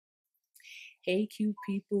Hey, cute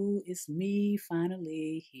people, it's me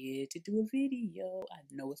finally here to do a video. I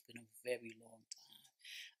know it's been a very long time,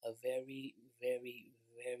 a very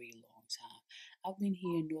long time. I've been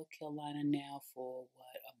here in North Carolina now for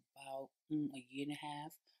about a year and a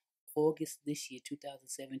half. August this year,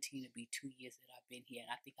 2017, will be 2 years that I've been here,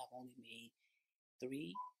 and I think I've only made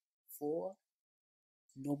three, four,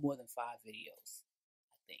 no more than five videos.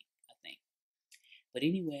 I think. But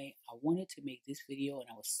anyway, I wanted to make this video and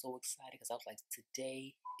I was so excited because I was like,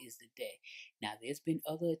 today is the day. Now, there's been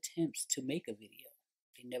other attempts to make a video.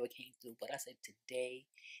 They never came through, but I said today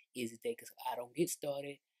is the day because I don't get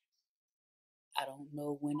started. I don't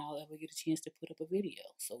know when I'll ever get a chance to put up a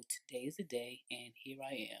video. So today is the day and here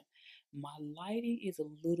I am. My lighting is a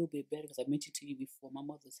little bit better because I mentioned to you before, my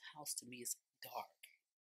mother's house to me is dark.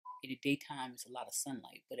 In the daytime, it's a lot of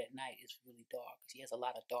sunlight, but at night, it's really dark. She has a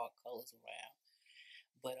lot of dark colors around.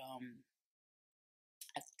 But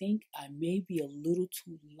I think I may be a little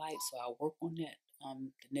too light, so I'll work on that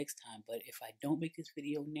the next time. But if I don't make this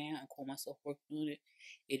video now and call myself working on it,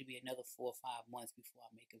 it'll be another 4 or 5 months before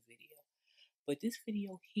I make a video. But this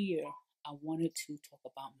video here, I wanted to talk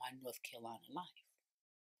about my North Carolina life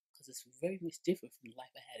because it's very much different from the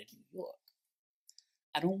life I had in New York.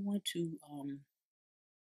 I don't want to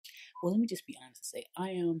well, let me just be honest and say I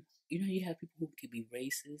am, you have people who can be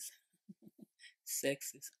racist,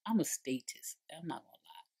 sexist. I'm a statist. I'm not gonna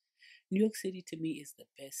lie. New York City to me is the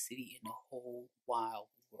best city in the whole wild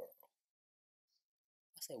world.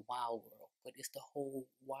 I say wild world, but it's the whole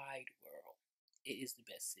wide world. It is the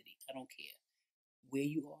best city. I don't care where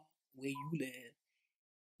you are, where you live.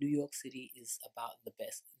 New York City is about the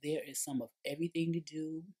best. There is some of everything to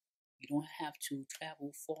do. You don't have to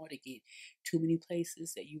travel far to get too many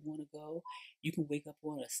places that you want to go. You can wake up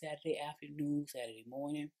on a Saturday afternoon, Saturday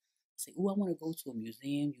morning, say, "Oh, I want to go to a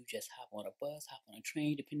museum." You just hop on a bus, hop on a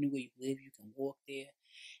train, depending on where you live, you can walk there.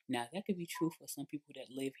 Now, that could be true for some people that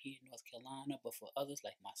live here in North Carolina, but for others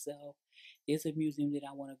like myself, there's a museum that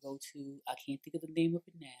I want to go to. I can't think of the name of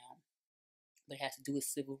it now, but it has to do with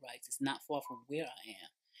civil rights. It's not far from where I am,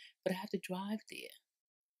 but I have to drive there.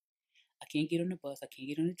 I can't get on the bus, I can't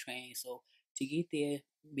get on the train, so to get there,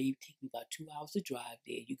 maybe take me about 2 hours to drive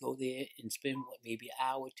there. You go there and spend maybe an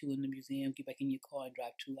hour or two in the museum, get back in your car and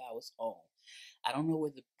drive 2 hours home. I don't know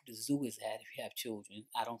where the zoo is at if you have children.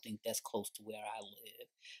 I don't think that's close to where I live.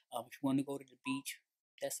 If you want to go to the beach,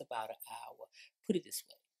 that's about an hour. Put it this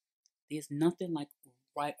way, there's nothing like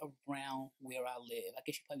right around where I live. I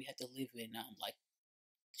guess you probably have to live in like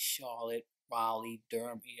Charlotte, Raleigh,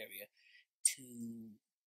 Durham area to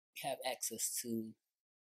have access to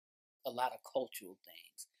a lot of cultural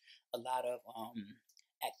things, a lot of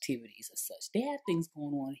activities and such. They have things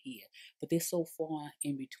going on here, but they're so far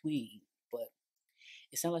in between. But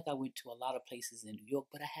it's not like I went to a lot of places in New York,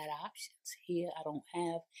 but I had options. Here, I don't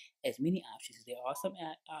have as many options. There are some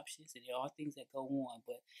options and there are things that go on,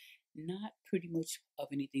 but not pretty much of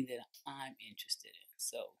anything that I'm interested in.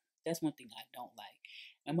 So that's one thing I don't like.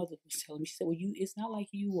 My mother was telling me, she said, "Well, it's not like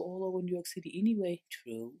you were all over New York City anyway."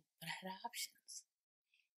 True, but I had options.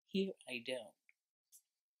 Here, I don't.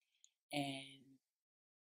 And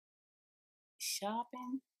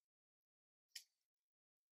shopping,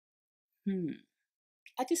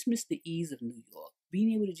 I just miss the ease of New York.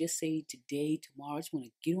 Being able to just say today, tomorrow, I just want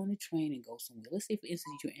to get on the train and go somewhere. Let's say, for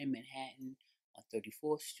instance, you're in Manhattan on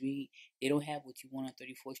 34th Street. They don't have what you want on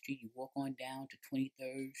 34th Street. You walk on down to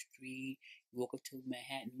 23rd Street. You walk up to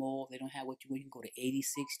Manhattan Mall. They don't have what you want. You can go to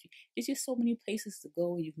 86th Street. There's just so many places to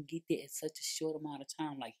go, and you can get there in such a short amount of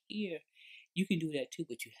time. Like here, you can do that too,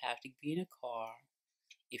 but you have to be in a car.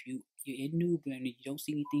 If you're in New Bern and you don't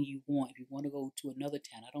see anything you want, if you want to go to another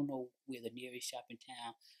town, I don't know where the nearest shopping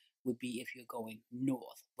town would be if you're going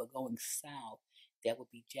north, but going south, that would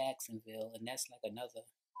be Jacksonville, and that's like another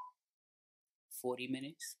 40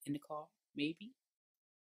 minutes in the car, maybe.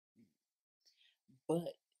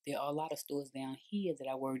 But there are a lot of stores down here that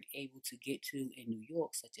I weren't able to get to in New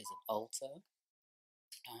York, such as an Ulta.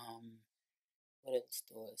 What other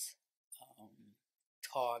stores? Um,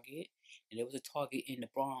 Target, and there was a Target in the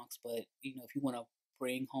Bronx. But if you want to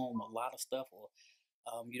bring home a lot of stuff, or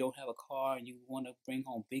you don't have a car and you want to bring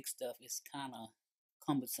home big stuff, it's kind of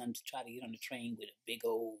cumbersome to try to get on the train with a big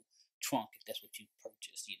old trunk if that's what you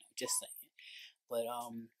purchased. Just saying. But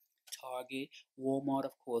Target, Walmart,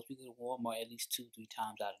 of course, we go to Walmart at least 2, 3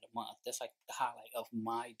 times out of the month. That's like the highlight of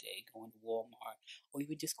my day, going to Walmart, or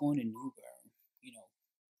even just going to New Bern.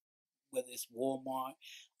 Whether it's Walmart,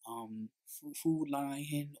 Food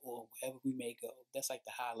Lion, or wherever we may go. That's like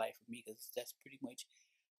the highlight for me because that's pretty much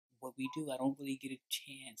what we do. I don't really get a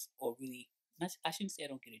chance or really I shouldn't say I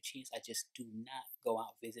don't get a chance. I just do not go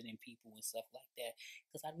out visiting people and stuff like that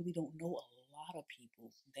because I really don't know a lot of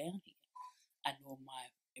people down here. I know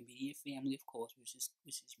my immediate family, of course, which is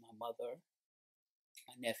my mother,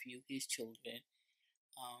 my nephew, his children,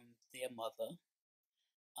 their mother,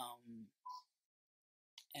 um,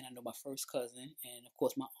 and I know my first cousin, and of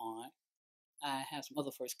course my aunt. I have some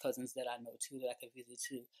other first cousins that I know too that I can visit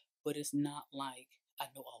too, but it's not like I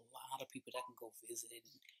know a lot of people that I can go visit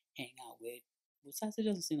and hang out with. Besides, it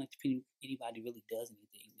doesn't seem like anybody really does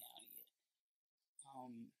anything down here.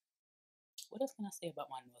 What else can I say about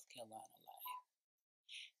my North Carolina life?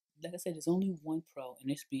 Like I said, there's only one pro,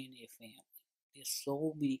 and it's being their family. There's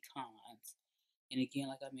so many cons, and again,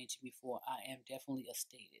 like I mentioned before, I am definitely a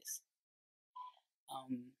statist.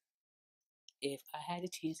 Um, if I had a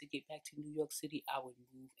chance to get back to New York City, I would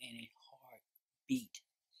move in a heartbeat.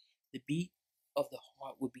 The beat of the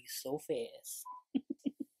heart would be so fast.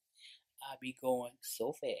 I'd be going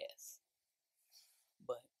so fast.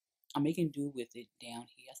 But I'm making do with it down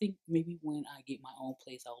here. I think maybe when I get my own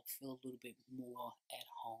place, I'll feel a little bit more at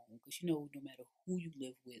home. Because no matter who you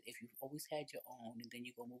live with, if you've always had your own and then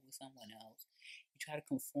you go move with someone else, you try to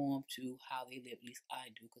conform to how they live. At least I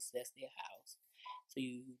do, because that's their house. So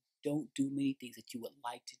you don't do many things that you would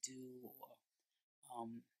like to do, or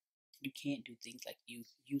um, you can't do things like you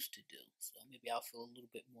used to do. So maybe I'll feel a little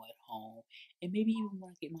bit more at home. And maybe even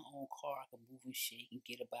when I get my own car, I can move and shake and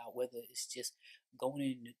get about, whether it's just going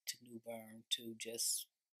into New Bern to just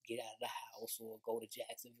get out of the house or go to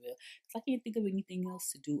Jacksonville. Because I can't think of anything else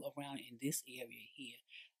to do around in this area here.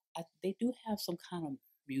 They do have some kind of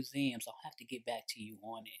museums. I'll have to get back to you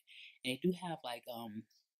on it. And they do have like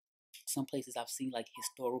some places I've seen like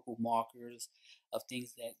historical markers of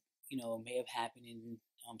things that may have happened in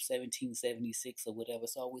 1776 or whatever.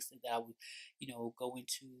 So I always think that I would go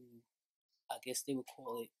into, I guess they would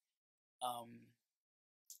call it,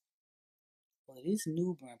 well, it is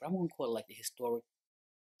New Bern, but I'm going to call it like the historic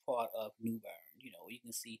part of New Bern. You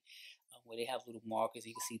can see where they have little markers.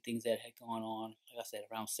 You can see things that had gone on, like I said,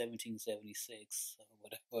 around 1776 or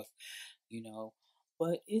whatever, you know.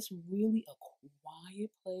 But it's really a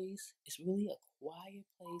quiet place. It's really a quiet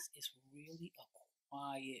place. It's really a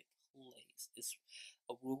quiet place. It's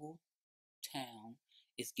a rural town.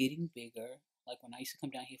 It's getting bigger. Like when I used to come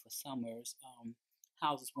down here for summers,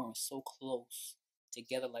 houses weren't so close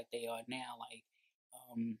together like they are now. Like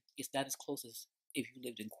it's not as close as if you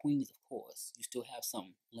lived in Queens, of course. You still have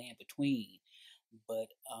some land between, but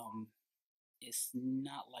it's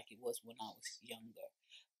not like it was when I was younger.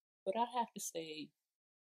 But I have to say,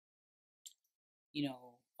 you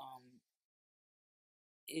know,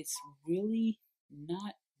 it's really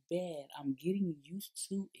not bad. I'm getting used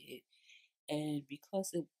to it, and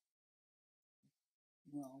because it,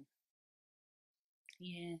 well,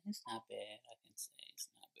 yeah, it's not bad. I can say it's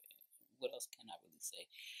not bad. What else can I really say?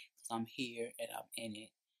 Because I'm here and I'm in it.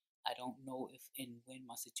 I don't know if and when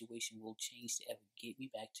my situation will change to ever get me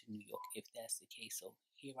back to New York, if that's the case. So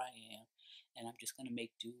here I am, and I'm just gonna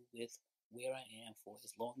make do with where I am for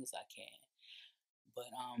as long as I can.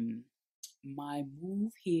 But my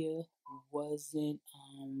move here wasn't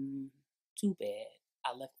too bad.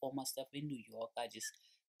 I left all my stuff in New York. I just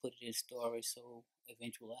put it in storage, so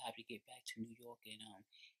eventually I'll have to get back to New York and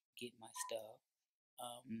get my stuff.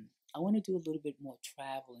 I want to do a little bit more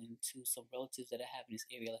traveling to some relatives that I have in this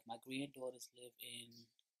area. Like my granddaughters live in,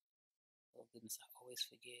 oh goodness, I always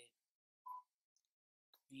forget,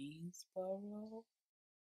 Greensboro.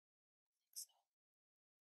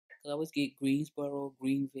 Because I always get Greensboro,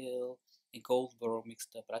 Greenville, and Goldsboro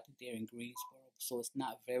mixed up, but I think they're in Greensboro, so it's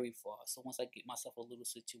not very far. So once I get myself a little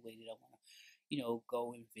situated, I want to,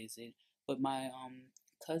 go and visit. But my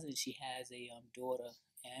cousin, she has a daughter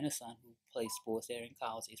and a son who play sports. They're in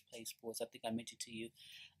college. They play sports. I think I mentioned to you,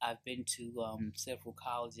 I've been to several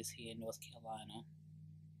colleges here in North Carolina,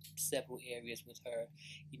 several areas with her,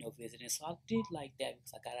 visiting. So I did like that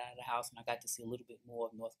because I got out of the house and I got to see a little bit more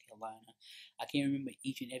of North Carolina. I can't remember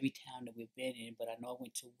each and every town that we've been in, but I know I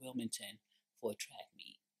went to Wilmington for a track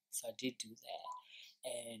meet. So I did do that.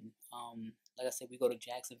 And like I said, we go to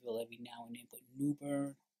Jacksonville every now and then, but New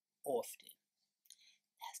Bern often.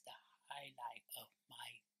 That's the highlight of my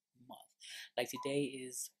month. Like today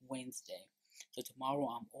is Wednesday. So tomorrow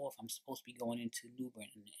I'm off. I'm supposed to be going into New Bern,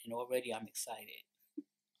 and already I'm excited.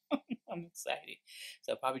 I'm excited.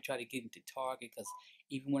 So I'll probably try to get into Target because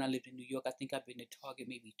even when I lived in New York, I think I've been to Target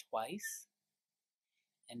maybe twice.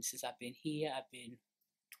 And since I've been here, I've been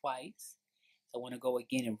twice. So I want to go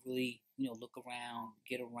again and really, look around,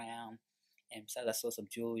 get around. And besides, I saw some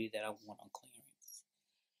jewelry that I want on clearance.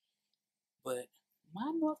 But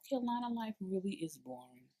my North Carolina life really is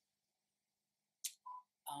boring.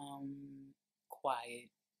 quiet.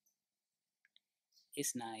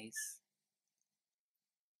 It's nice.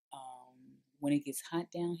 When it gets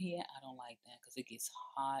hot down here, I don't like that because it gets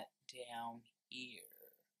hot down here.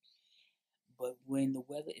 But when the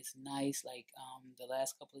weather is nice, like the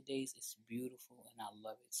last couple of days, it's beautiful and I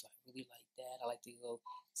love it. So I really like that. I like to go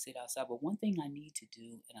sit outside. But one thing I need to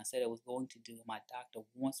do, and I said I was going to do, and my doctor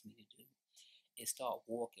wants me to do, is start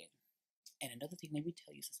walking. And another thing, let me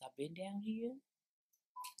tell you, since I've been down here,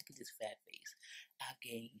 look at this fat face. I've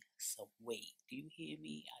gained some weight. Do you hear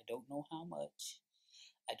me? I don't know how much.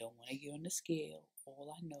 I don't want to get on the scale.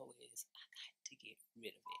 All I know is I got to get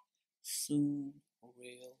rid of it soon,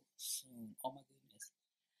 real soon. Oh my goodness.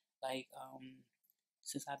 Like,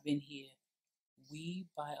 since I've been here, we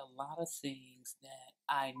buy a lot of things that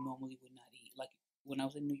I normally would not eat. Like when I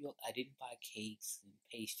was in New York, I didn't buy cakes and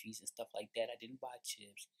pastries and stuff like that. I didn't buy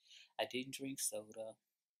chips. I didn't drink soda.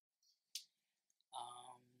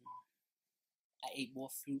 Um, I ate more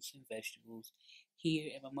fruits and vegetables.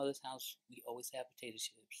 Here at my mother's house, we always have potato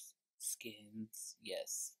chips, skins,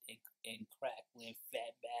 yes, and crackling,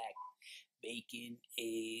 fat back, bacon,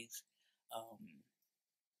 eggs, um,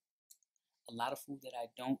 a lot of food that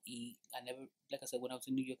I don't eat. I never, like I said, when I was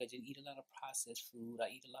in New York, I didn't eat a lot of processed food.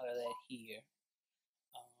 I eat a lot of that here,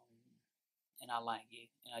 um, and I like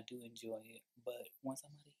it, and I do enjoy it. But once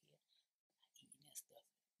I'm out of here, I'm not eating that stuff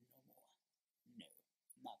no more. No,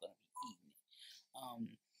 I'm not gonna be eating it.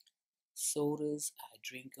 Sodas, I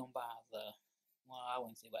drink them by the, well, I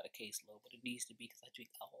wouldn't say by the caseload, but it needs to be because I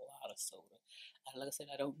drink a lot of soda. Like I said,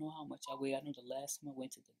 I don't know how much I weigh. I know the last time I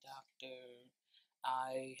went to the doctor,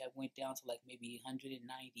 I had went down to like maybe 194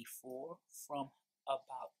 from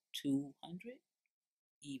about 200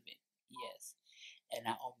 even. Yes. And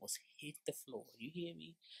I almost hit the floor. You hear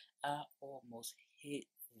me? I almost hit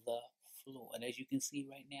the floor. And as you can see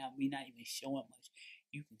right now, me not even showing much,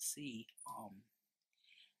 you can see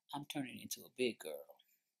I'm turning into a big girl.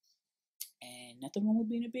 And nothing wrong with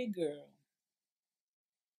being a big girl,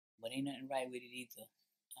 but ain't nothing right with it either.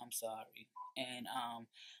 I'm sorry. And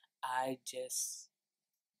I just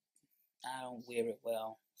I don't wear it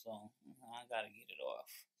well, so I gotta get it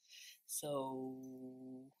off. So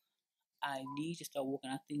I need to start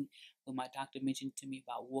walking. I think when my doctor mentioned to me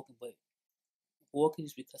about walking, but walking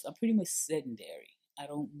is because I'm pretty much sedentary. I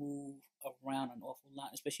don't move around an awful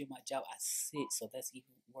lot, especially my job. I sit, so that's even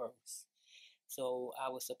worse. So I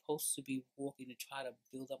was supposed to be walking to try to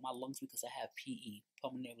build up my lungs because I have PE,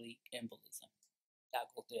 pulmonary embolism. I'll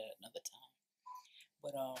go through that another time.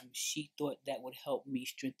 But she thought that would help me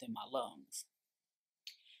strengthen my lungs.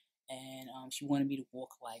 And she wanted me to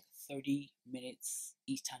walk like 30 minutes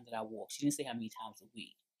each time that I walk. She didn't say how many times a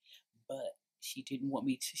week, but she didn't want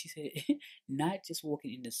me to. She said, not just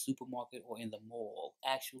walking in the supermarket or in the mall,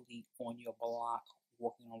 actually on your block,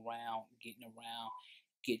 walking around,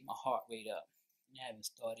 getting my heart rate up. I haven't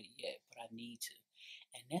started yet, but I need to.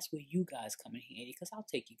 And that's where you guys come in handy because I'll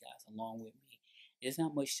take you guys along with me. There's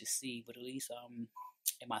not much to see, but at least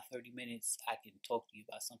in my 30 minutes, I can talk to you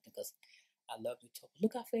about something because I love to talk.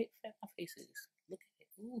 Look how fat my face is. Look at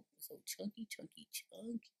it. Ooh, it's so chunky, chunky,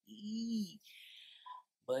 chunky.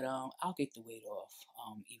 But I'll get the weight off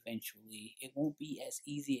eventually. It won't be as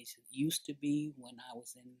easy as it used to be when I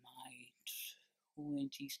was in my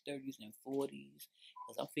 20s, 30s, and 40s.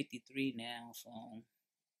 Because I'm 53 now, so,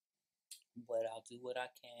 but I'll do what I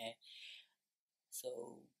can.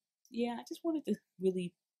 So, yeah, I just wanted to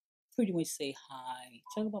really pretty much say hi,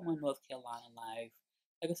 talk about my North Carolina life,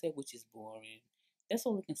 like I said, which is boring. That's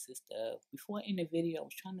all it consists of. Before I end the video, I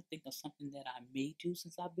was trying to think of something that I may do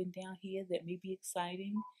since I've been down here that may be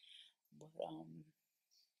exciting, but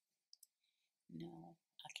no,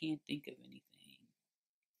 I can't think of anything.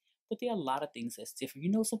 But there are a lot of things that's different.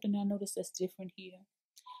 You know something I noticed that's different here?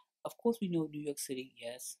 Of course, we know New York City.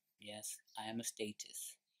 Yes, yes, I am a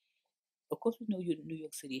statist. Of course, we know New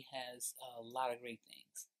York City has a lot of great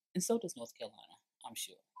things, and so does North Carolina, I'm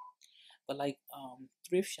sure. But like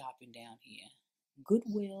thrift shopping down here,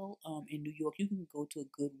 Goodwill in New York, you can go to a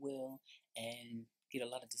Goodwill and get a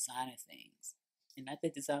lot of designer things. And not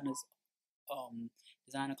that designer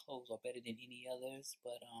clothes are better than any others,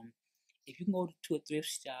 but if you can go to a thrift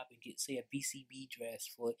shop and get say a BCB dress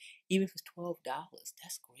for even if it's $12,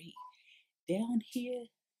 that's great. Down here,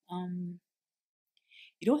 um,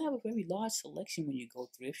 you don't have a very large selection when you go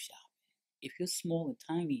thrift shopping. If you're small and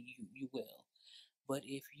tiny, you will. But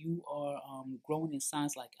if you are growing in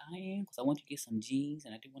size like I am, because I want to get some jeans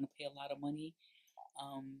and I didn't want to pay a lot of money,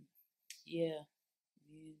 yeah,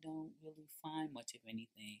 you don't really find much of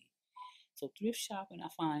anything. So thrift shopping I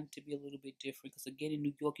find to be a little bit different because again in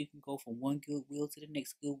New York you can go from one Goodwill to the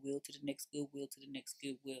next Goodwill to the next Goodwill to the next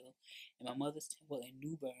Goodwill. And my mother's well in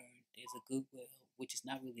New Bern there's a Goodwill which is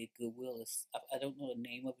not really a Goodwill. I don't know the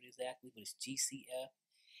name of it exactly, but it's GCF.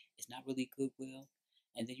 It's not really Goodwill.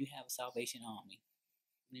 And then you have a Salvation Army,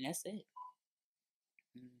 and that's it.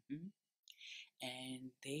 hmm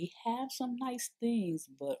And they have some nice things,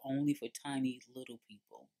 but only for tiny little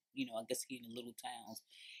people. I guess here in the little towns,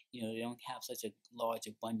 they don't have such a large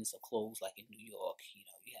abundance of clothes like in New York. You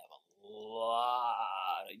have a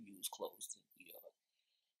lot of used clothes in New York.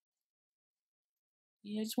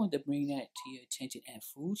 Yeah, I just wanted to bring that to your attention. And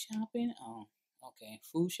food shopping, okay,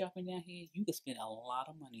 food shopping down here, you could spend a lot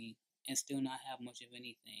of money and still not have much of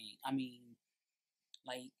anything. I mean,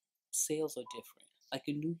 like sales are different. Like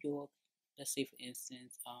in New York, let's say for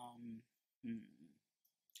instance, hmm,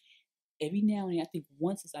 every now and then, I think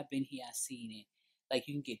once since I've been here, I've seen it. Like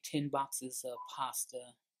you can get 10 boxes of pasta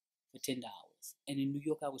for $10, and in New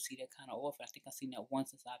York, I would see that kind of often. I think I've seen that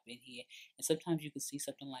once since I've been here. And sometimes you can see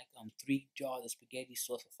something like 3 jars of spaghetti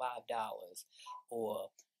sauce for $5, or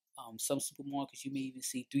some supermarkets you may even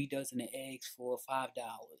see 3 dozen of eggs for $5,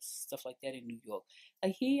 stuff like that in New York.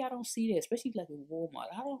 Like here, I don't see that, especially like in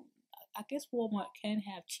Walmart. I don't. I guess Walmart can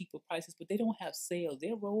have cheaper prices, but they don't have sales.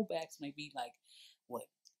 Their rollbacks may be like what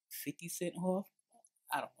 50 cent off.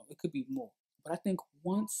 I don't know. It could be more. But I think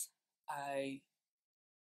once I,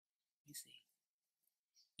 let me see.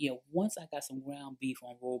 Yeah, once I got some ground beef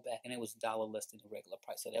on rollback and it was $1 less than the regular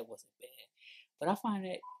price, so that wasn't bad. But I find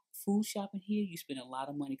that food shopping here, you spend a lot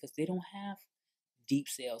of money because they don't have deep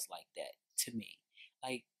sales like that to me.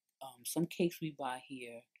 Like some cakes we buy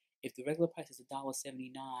here, if the regular price is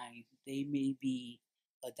 $1.79, they may be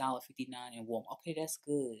 $1.59 in Walmart. Okay, that's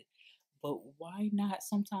good. But why not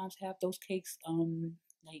sometimes have those cakes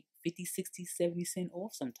like 50, 60, 70 cent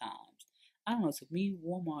off sometimes? I don't know. To me,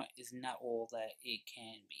 Walmart is not all that it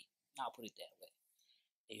can be. I'll put it that way.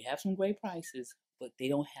 They have some great prices, but they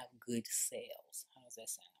don't have good sales. How does that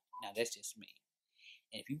sound? Now that's just me.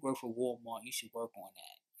 And if you work for Walmart, you should work on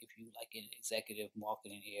that. If you like in the executive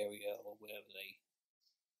marketing area or whatever they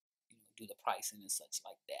do the pricing and such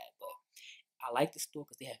like that. But I like the store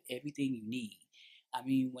because they have everything you need. I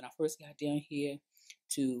mean, when I first got down here,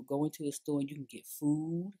 to go into the store and you can get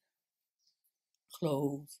food,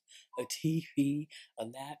 clothes, a TV, a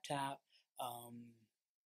laptop, um,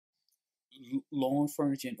 lawn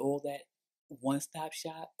furniture, and all that one-stop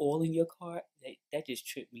shop all in your cart. That just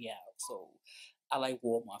tripped me out. So I like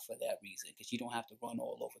Walmart for that reason because you don't have to run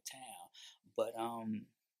all over town. But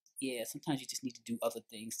yeah, sometimes you just need to do other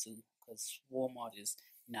things too because Walmart is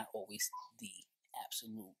not always the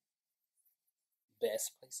absolute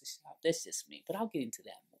best place to shop. That's just me, but I'll get into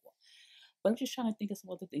that more. But I'm just trying to think of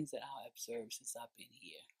some other things that I've observed since I've been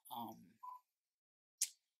here.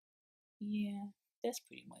 Yeah, that's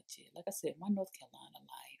pretty much it. Like I said, my North Carolina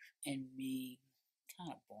life and me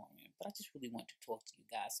kind of boring, but I just really want to talk to you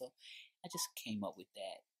guys, so I just came up with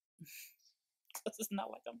that. Because it's not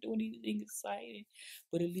like I'm doing anything exciting,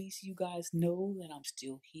 but at least you guys know that I'm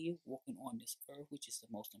still here walking on this earth, which is the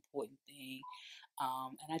most important thing.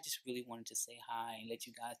 And I just really wanted to say hi and let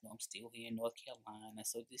you guys know I'm still here in North Carolina.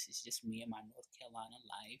 So this is just me and my North Carolina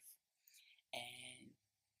life. And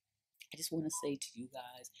I just want to say to you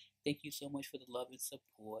guys, thank you so much for the love and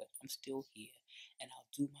support. I'm still here, and I'll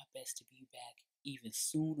do my best to be back even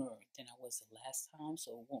sooner than I was the last time.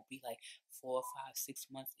 So it won't be like 4, 5, 6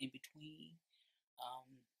 months in between.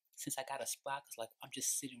 Since I got a spot, cause like I'm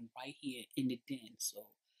just sitting right here in the den.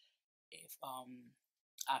 So if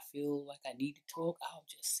I feel like I need to talk, I'll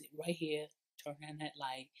just sit right here, turn on that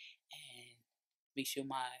light, and make sure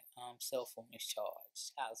my cell phone is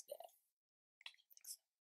charged. How's that?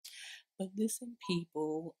 But listen,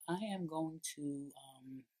 people, I am going to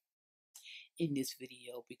end this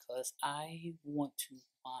video because I want to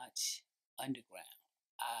watch Underground.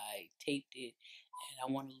 I taped it and I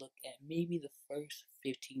want to look at maybe the first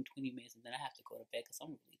 15, 20 minutes and then I have to go to bed because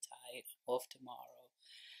I'm really tired. I'm off tomorrow.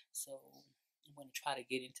 So I'm going to try to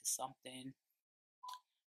get into something.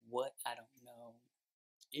 What? I don't know.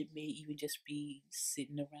 It may even just be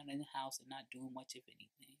sitting around in the house and not doing much of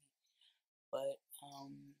anything. But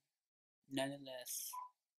nonetheless,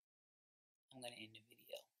 I'm going to end the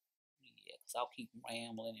video. Yeah, because I'll keep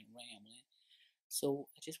rambling and rambling. So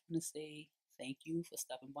I just want to say thank you for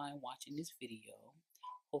stopping by and watching this video.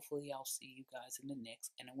 Hopefully I'll see you guys in the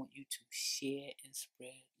next, and I want you to share and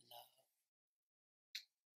spread